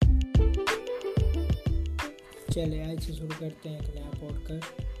चले आज से शुरू करते हैं एक नया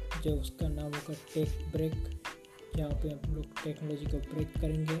पॉडकास्ट जो उसका नाम होगा टेक ब्रेक। जहाँ पे हम लोग टेक्नोलॉजी को ब्रेक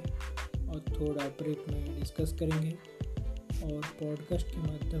करेंगे और थोड़ा ब्रेक में डिस्कस करेंगे और पॉडकास्ट के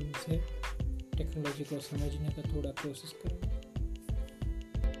माध्यम से टेक्नोलॉजी को समझने का थोड़ा कोशिश करेंगे।